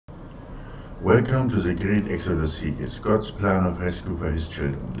Welcome to the Great Exodus series, God's plan of rescue for His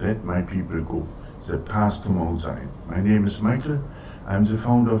children. Let my people go, the path to Mount Zion. My name is Michael. I'm the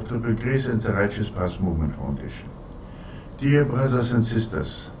founder of Triple Grace and the Righteous Path Movement Foundation. Dear brothers and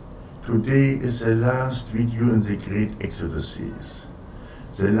sisters, today is the last video in the Great Exodus series.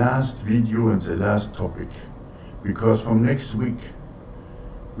 The last video and the last topic, because from next week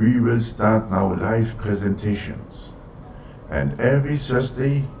we will start now live presentations. And every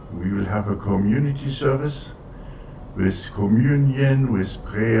Thursday we will have a community service with communion, with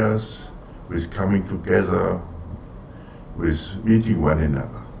prayers, with coming together, with meeting one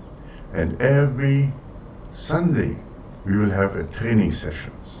another. And every Sunday we will have a training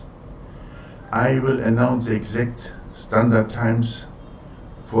sessions. I will announce the exact standard times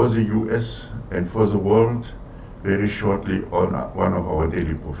for the US and for the world very shortly on one of our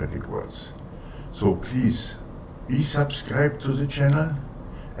daily prophetic words. So please be subscribed to the channel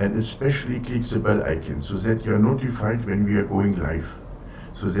and especially click the bell icon so that you are notified when we are going live,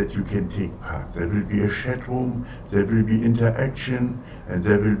 so that you can take part. There will be a chat room, there will be interaction, and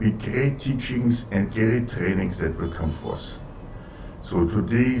there will be great teachings and great trainings that will come forth. So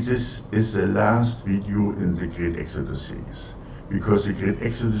today this is the last video in the Great Exodus series, because the Great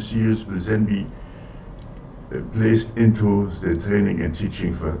Exodus series will then be placed into the training and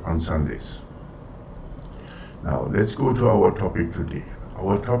teaching on Sundays. Now let's go to our topic today.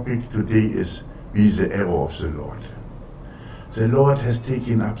 Our topic today is Be the arrow of the Lord. The Lord has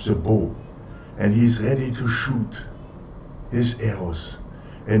taken up the bow and He is ready to shoot His arrows.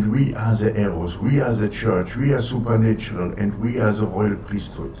 And we are the arrows, we are the church, we are supernatural, and we are the royal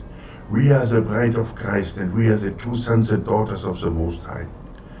priesthood. We are the bride of Christ, and we are the true sons and daughters of the Most High.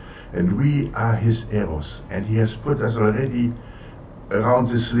 And we are His arrows, and He has put us already around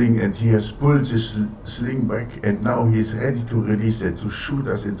the sling, and He has pulled this sling back, and now He is ready to release it, to shoot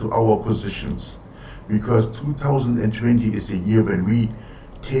us into our positions. Because 2020 is the year when we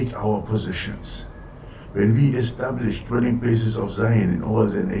take our positions, when we establish dwelling places of Zion in all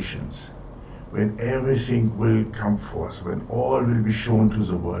the nations, when everything will come forth, when all will be shown to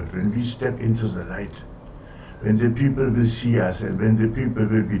the world, when we step into the light, when the people will see us and when the people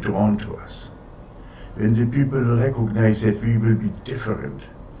will be drawn to us, when the people will recognize that we will be different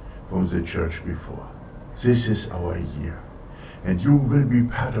from the church before. This is our year, and you will be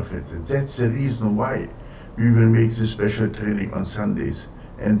part of it. And that's the reason why we will make the special training on Sundays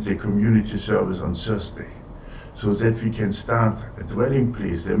and the community service on Thursday, so that we can start a dwelling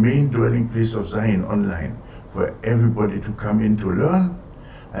place, the main dwelling place of Zion online, for everybody to come in to learn,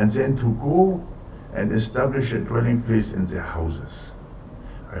 and then to go and establish a dwelling place in their houses.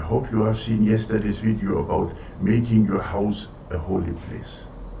 I hope you have seen yesterday's video about making your house a holy place.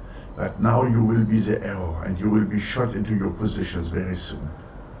 But now you will be the arrow, and you will be shot into your positions very soon.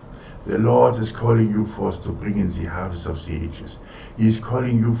 The Lord is calling you forth to bring in the harvest of the ages. He is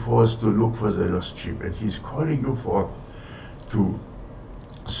calling you forth to look for the lost sheep, and He is calling you forth to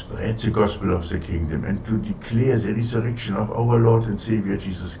spread the gospel of the kingdom and to declare the resurrection of our Lord and Savior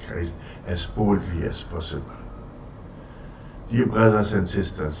Jesus Christ as boldly as possible. Dear brothers and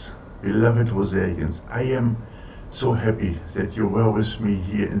sisters, beloved Rosarians, I am so happy that you were with me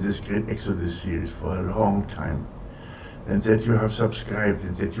here in this Great Exodus series for a long time, and that you have subscribed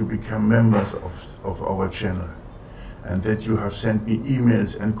and that you become members of our channel, and that you have sent me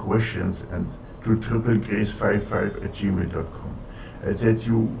emails and questions and to triplegrace55@gmail.com, and that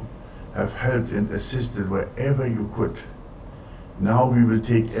you have helped and assisted wherever you could. Now we will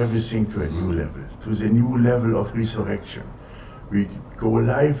take everything to a new level, to the new level of resurrection. We go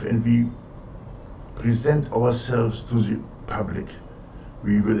live and we present ourselves to the public.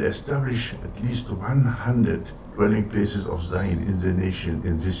 We will establish at least 100 dwelling places of Zion in the nation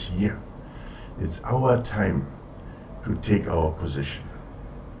in this year. It's our time to take our position.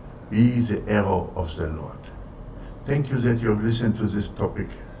 Be the arrow of the Lord. Thank you that you have listened to this topic,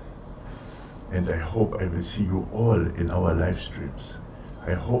 and I hope I will see you all in our live streams.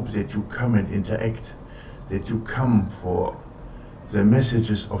 I hope that you come and interact, that you come for the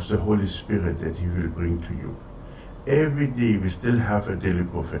messages of the Holy Spirit that He will bring to you. Every day we still have a daily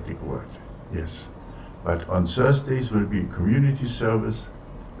prophetic word, yes. But on Thursdays will be community service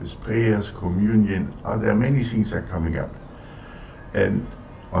with prayers, communion. There are many things that are coming up. And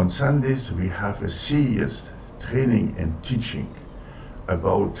on Sundays we have a serious training and teaching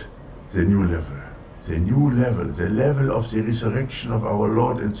about the new level. The new level, the level of the resurrection of our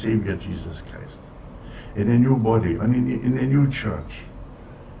Lord and Savior Jesus Christ. In a new body, in a new church,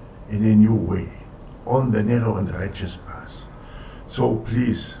 in a new way, on the narrow and righteous path. So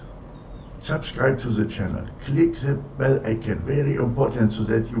please, subscribe to the channel, click the bell icon, very important, so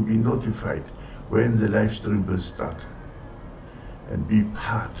that you'll be notified when the live stream will start, and be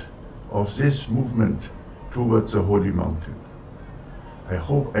part of this movement towards the Holy Mountain. I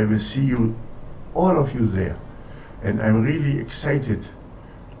hope I will see you, all of you there, and I'm really excited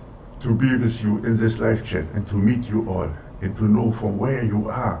to be with you in this live chat and to meet you all and to know from where you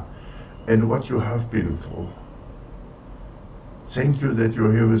are and what you have been through. Thank you that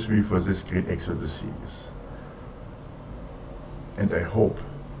you're here with me for this great Exodus series. And I hope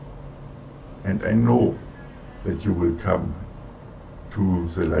and I know that you will come to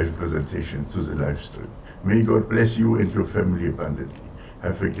the live presentation, to the live stream. May God bless you and your family abundantly.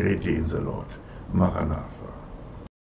 Have a great day in the Lord. Maranatha.